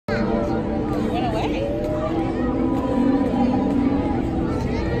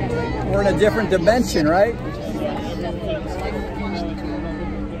We're in a different dimension, right?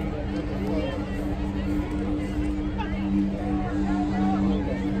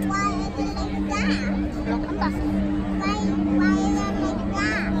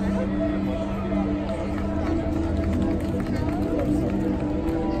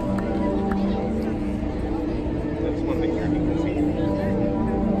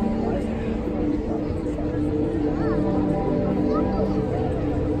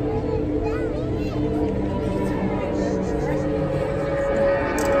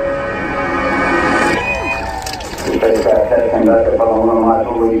 Conductor from the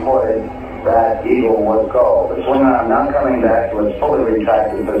module reported that Eagle was go. The swing arm now coming back to its fully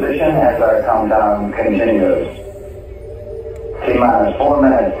retracted position as our countdown continues. T-minus 4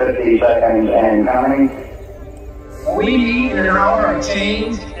 minutes, 50 seconds and counting. We need an hour of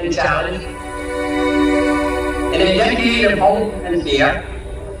change and challenge, in a decade of hope and fear,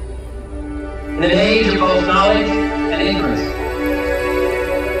 in an age of both knowledge and ignorance.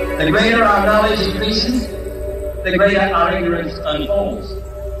 The greater our knowledge increases, the greater our ignorance unfolds.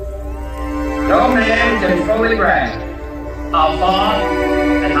 No man can fully grasp how far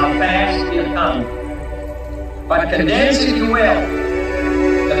and how fast we have come. But condense, if you will,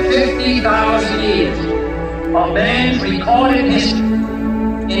 the 50,000 years of man's recorded history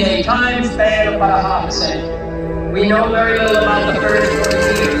in a time span of about a half a century. We know very little about the first 40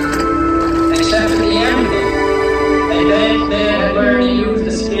 years, except at the end of it, advanced man had learned to use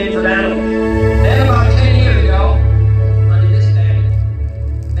the skins of animals. Then about 10 years ago, under this standard,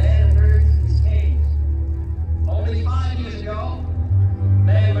 man learned his caves. Only 5 years ago,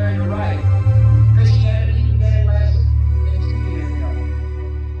 man learned to write. Christianity began less than 2 years ago.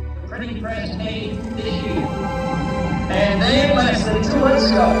 The printing press came this year. And then less than 2 months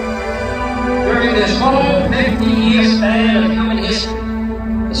ago, during this whole 50-year span of human history,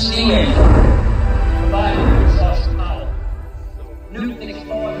 the steam engine provided new source of power. Newton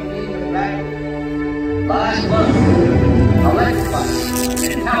explored the meaning of gravity. Last month, electric bikes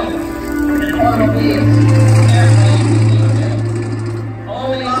and telephone and automobiles, airplanes and steamships.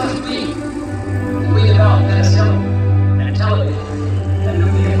 Only last week, we developed penicillin and television and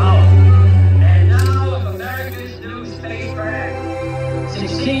nuclear power. And now, if America's new spacecraft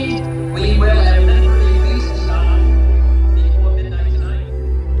succeeds, we will have literally reached the stars before midnight tonight.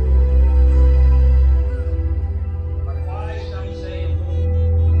 But why, some say,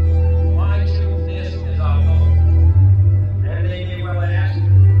 why choose this as our goal? And they may well ask,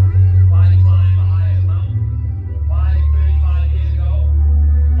 why climb the highest mountain? Why 35 years ago,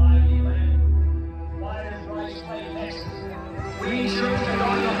 fly the Atlantic? Why does Bryce play Texas? We choose to go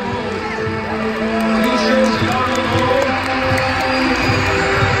to the moon. We choose to go to the moon.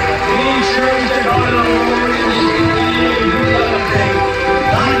 We choose to go to the moon in this beginning of the other thing.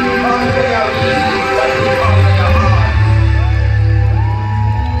 Not because they are easy, but because they are hard.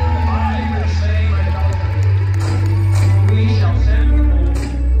 I will say, my daughter, we shall send the moon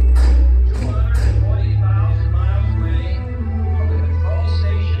 240,000 miles away from the control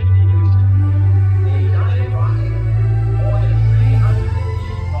station in Houston. A giant rocket, more than 300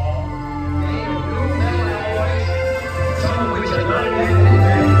 feet tall, made of blue metal alloys, some of which are not yet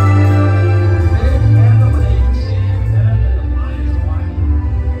invented. Built together with a precision better than the finest watch,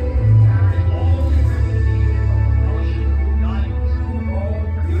 carrying all the equipment needed for propulsion, guidance, control,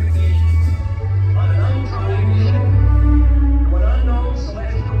 communication, on an uncharted mission to an unknown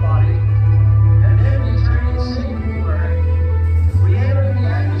celestial body, and then returning safely to Earth, re-entering the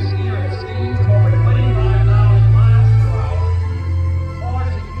atmosphere at speeds of over 25,000 miles per hour,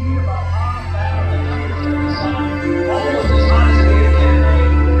 causing heat about half that of the temperature of the sun, almost as hot as we can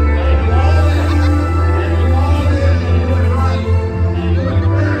make, and do all this, and do all this, and do it right, and do it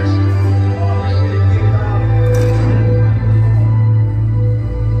first, before this big figures out.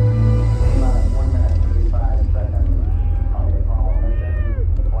 T-minus 1 minute, 35 seconds on the Apollo mission,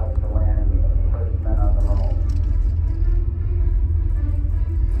 the flight to land the first men on the moon.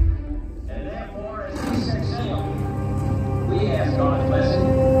 And therefore, as we set sail, we ask God's blessing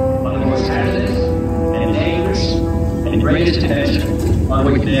on the most hazardous and dangerous and greatest adventure on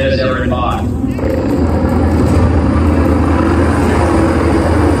which man has ever embarked.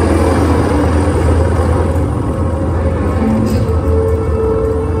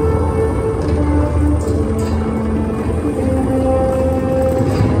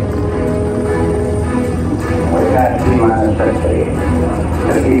 We've got T-minus 60,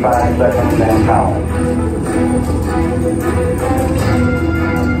 55 seconds and counting.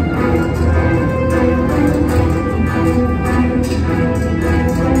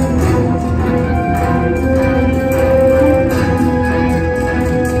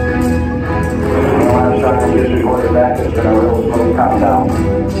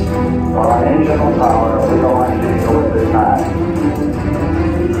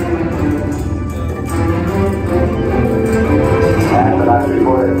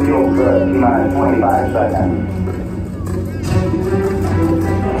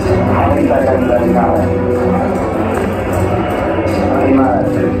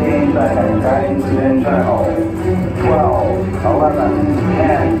 seconds. Guidance is internal. 12, 11,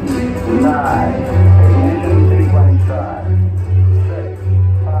 10, 9. Ignition sequence start. 6,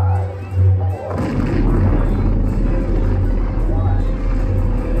 5, 4.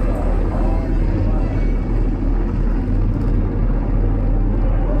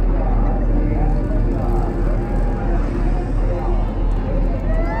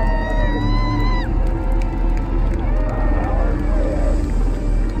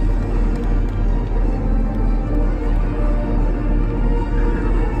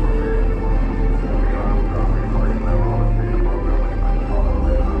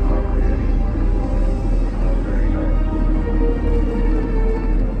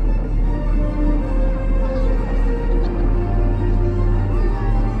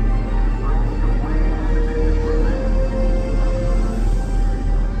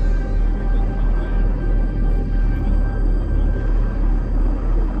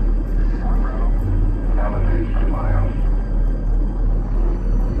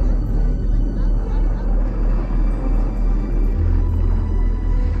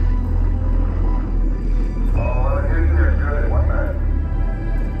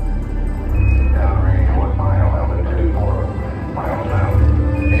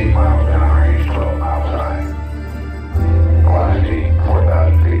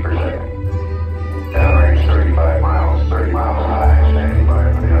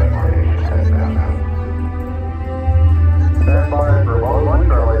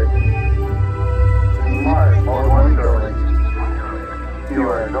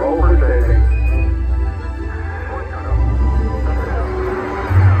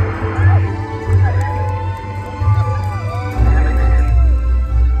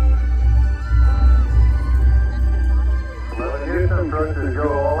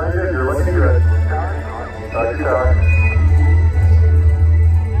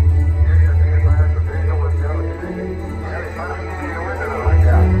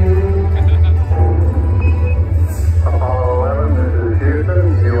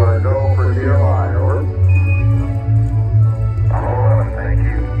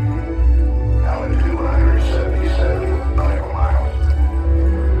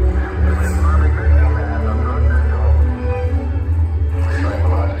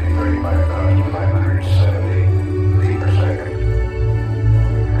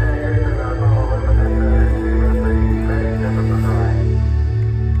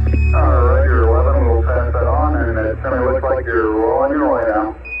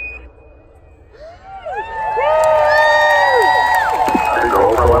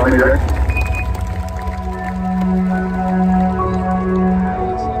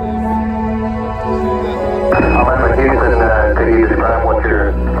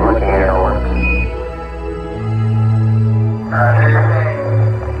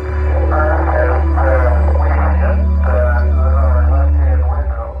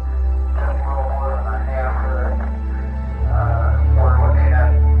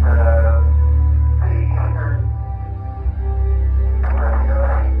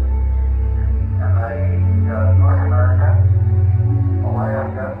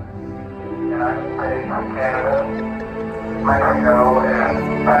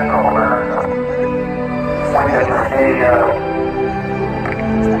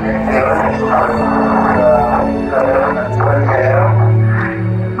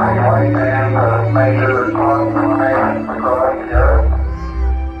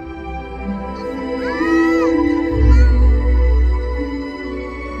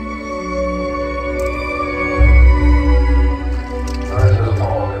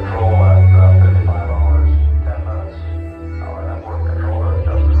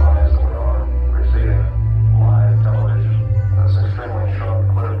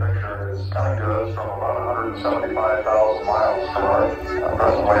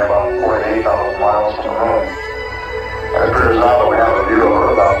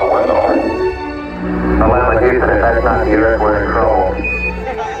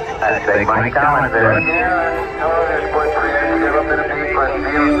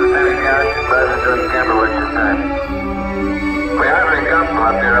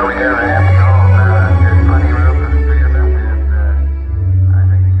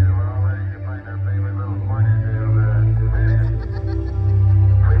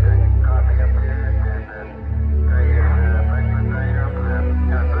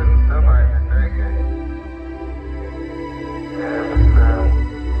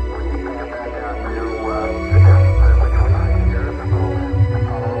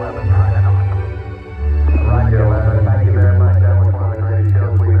 Thank you very much. That was one of the greatest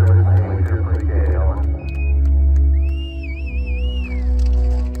shows we've ever seen.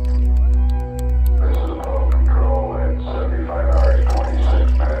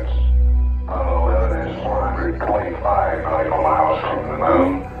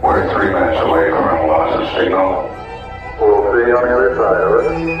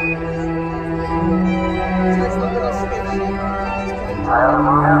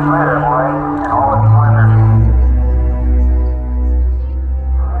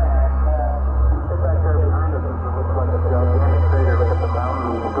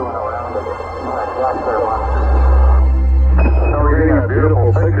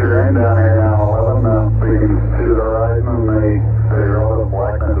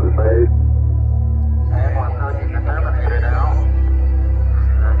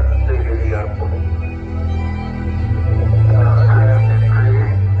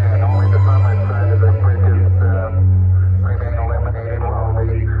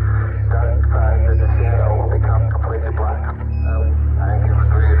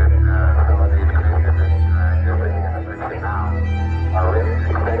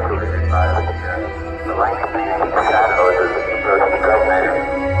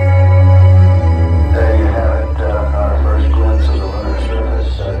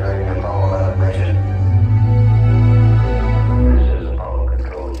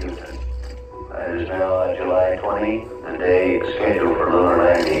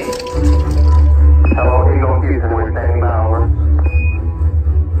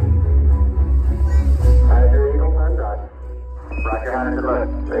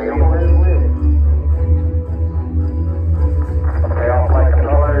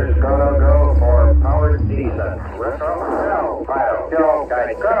 Go,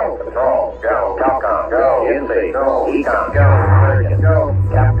 guys, go. Control, go. Calcom, go. INSEE, go. ECOM, go. American, go.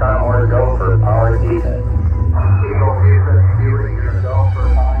 Capcom, or go for power defense. Eagle, defense, viewing, go for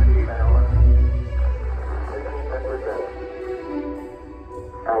power defense.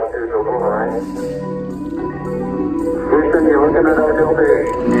 Altitude over line. Houston, you're looking at our building.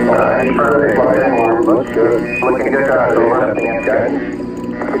 In front of the fire alarm. Looks good. Looking good, guys. Over. Guys.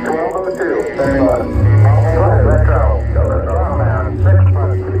 1202. Very much. Retro. Go retro, man. 6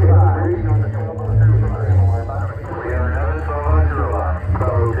 months. We are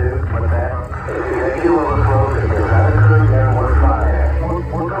 11-1202. What's that? If you will approach, if you're out of crew, then we're fine. We're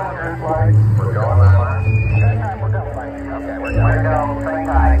going that flight. We're going that line. Same time, we're going flight. Okay, we're going. We're going. Same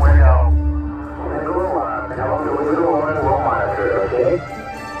time, we're going. We're going line. We'll monitor, okay?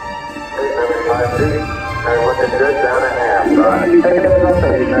 875 feet. And looking good down and half. Right. Take it up,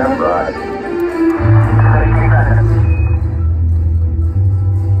 take it down. Right. 60 seconds.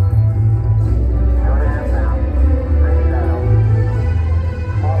 Go down now. Take it down.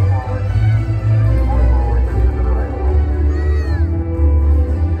 Fall forward. Fall forward. To the right.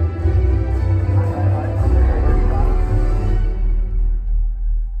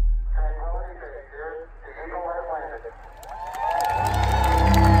 Tranquility Base here. The Eagle has landed.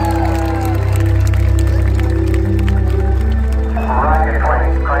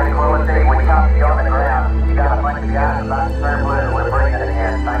 Tranquility, we copy you on the ground. You got a bunch of guys about to turn blue. We're bringing it in.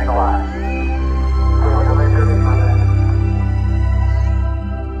 Thanks a lot.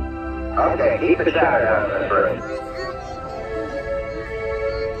 Okay, keep the shadow down this room.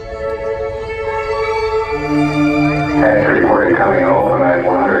 Hatch reported coming open at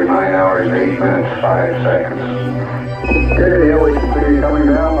 109 hours, 8 minutes, 5 seconds. Good deal, we can see you coming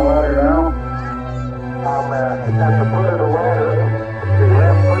down the ladder now. I'm at the foot of the ladder. The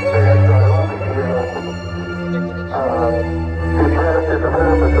left foot there, so I don't think his relative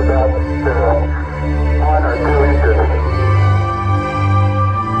above is about 1 or 2 inches.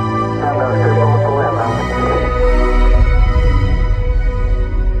 I'm going to step over the limb.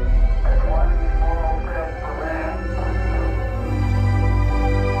 That's 1 small step for man. 1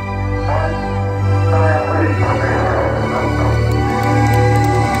 giant leap for man.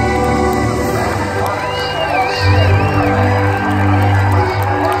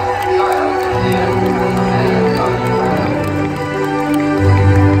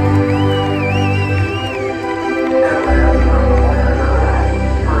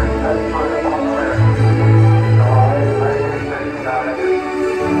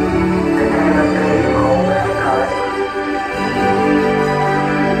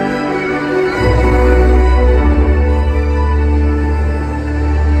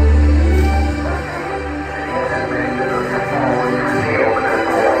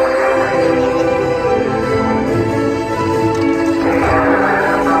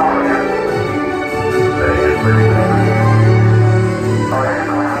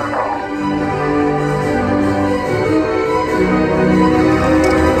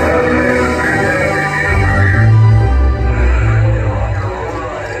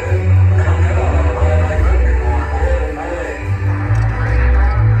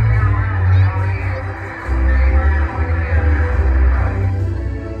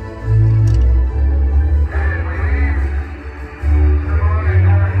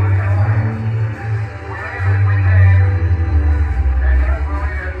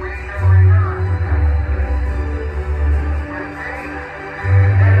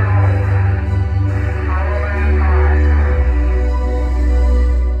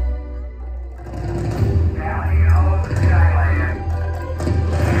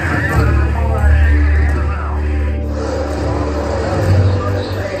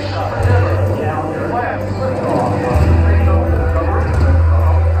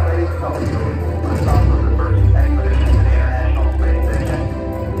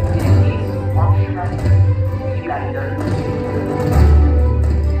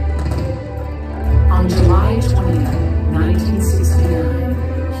 On July 20th, 1969,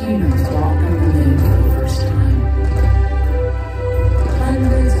 humans walked on the moon for the first time.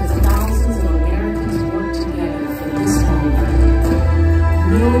 Hundreds of thousands of Americans worked together for this moment.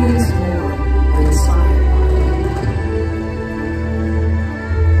 Millions more were inspired by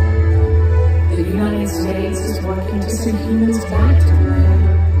it. The United States is working to send humans back to the moon.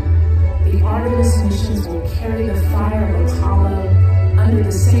 The Artemis missions will carry the fire of Apollo under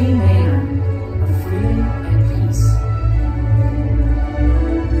the same banner